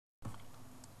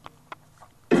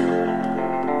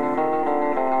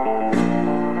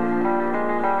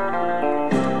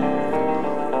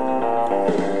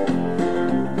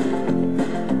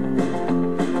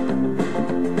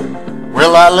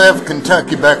I left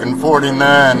Kentucky back in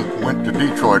 '49, went to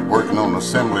Detroit working on the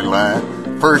assembly line.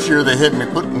 First year they had me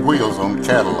putting wheels on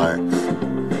Cadillacs.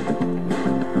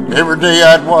 Every day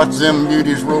I'd watch them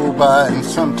beauties roll by, and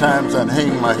sometimes I'd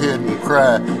hang my head and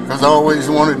cry, 'cause I always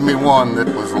wanted me one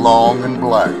that was long and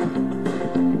black.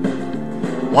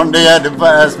 One day I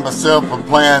devised myself a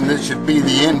plan that should be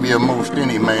the envy of most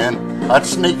any man. I'd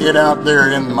sneak it out there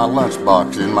in my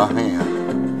lunchbox in my hand.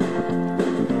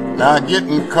 Now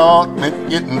getting caught meant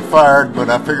getting fired, but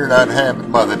I figured I'd have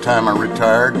it by the time I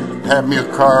retired. Have me a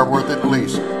car worth at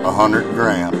least $100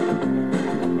 grand.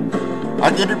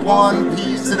 I get it one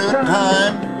piece at a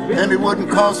time, and it wouldn't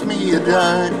cost me a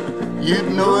dime.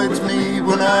 You'd know it's me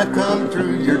when I come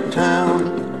through your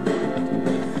town.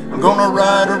 I'm gonna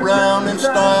ride around in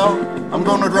style, I'm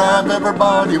gonna drive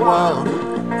everybody wild,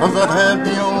 'cause I'd have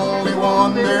the only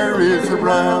one there is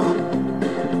around.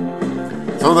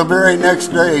 So the very next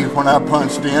day when I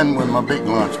punched in with my big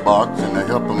lunchbox and the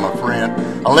help of my friend,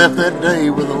 I left that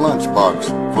day with a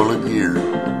lunchbox full of gear.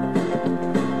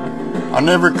 I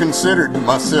never considered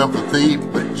myself a thief,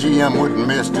 but GM wouldn't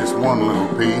miss just one little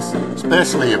piece,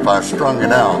 especially if I strung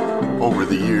it out over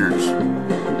the years.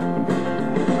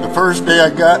 The first day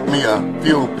I got me a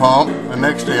fuel pump, the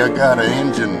next day I got an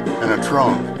engine and a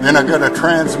trunk, then I got a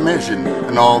transmission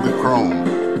and all the chrome.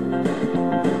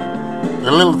 The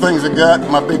little things I got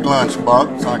in my big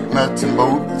lunchbox, like nuts and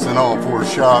bolts and all four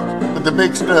shocks, but the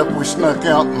big stuff we snuck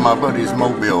out in my buddy's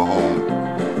mobile home.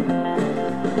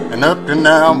 And up to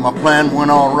now, my plan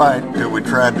went all right till we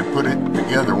tried to put it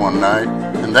together one night,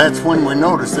 and that's when we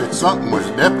noticed that something was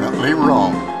definitely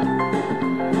wrong.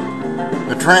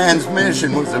 The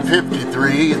transmission was a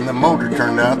 53, and the motor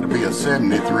turned out to be a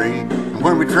 73, and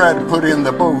when we tried to put in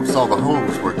the bolts, all the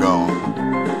holes were gone.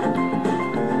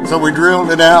 So we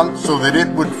drilled it out so that it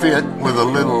would fit with a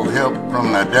little help from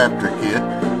an adapter kit.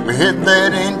 We hit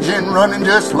that engine running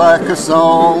just like a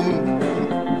song.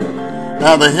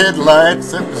 Now the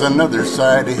headlights, that was another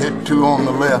side. It had two on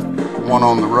the left, one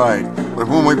on the right. But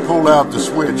when we pulled out the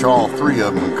switch, all three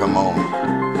of them come on.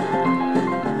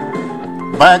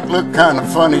 Back looked kind of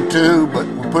funny too, but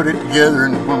we put it together,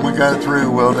 and when we got through,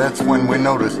 well, that's when we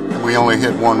noticed that we only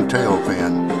had one tail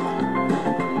fin.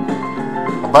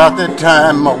 About that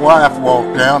time, my wife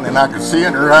walked down, and I could see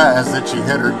in her eyes that she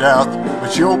had her doubts,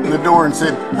 but she opened the door and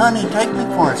said, "Honey, take me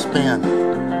for a spin."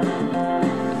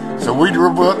 So we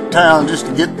drove uptown just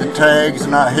to get the tags,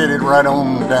 and I headed right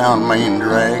on down Main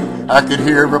Drag. I could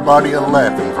hear everybody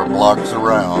laughing for blocks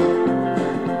around.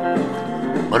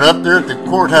 But up there at the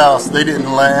courthouse, they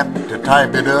didn't laugh. To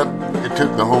type it up, it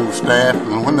took the whole staff,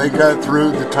 and when they got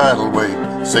through, the title weighed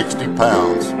 60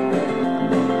 pounds.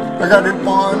 I got it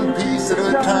one piece at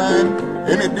a time,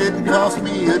 and it didn't cost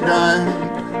me a dime.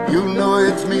 You'll know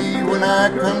it's me when I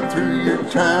come through your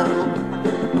town.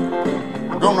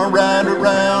 I'm gonna ride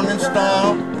around in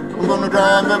style, I'm gonna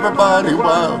drive everybody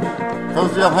wild,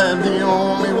 'cause you'll have the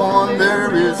only one there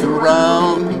is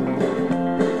around.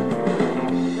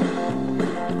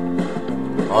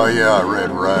 Oh yeah,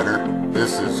 Red Rider,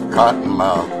 this is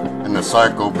Cottonmouth and the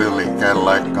Psychobilly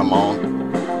Cadillac, come on.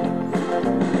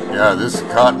 Yeah, this is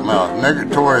Cottonmouth.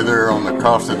 Negatory there on the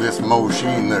cost of this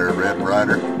machine there, Red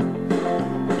Rider.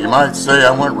 You might say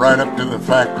I went right up to the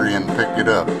factory and picked it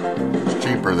up. It's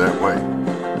cheaper that way.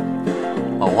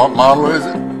 Oh, what model is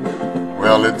it?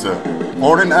 Well, it's a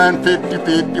 49, 50,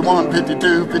 51,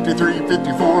 52, 53,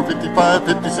 54, 55,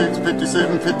 56,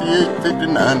 57, 58,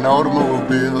 59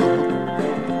 automobile.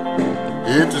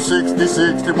 It's a 60,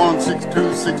 61,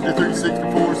 62, 63,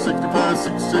 64, 65,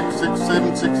 66,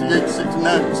 67, 68,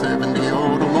 69, 70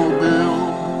 automobile.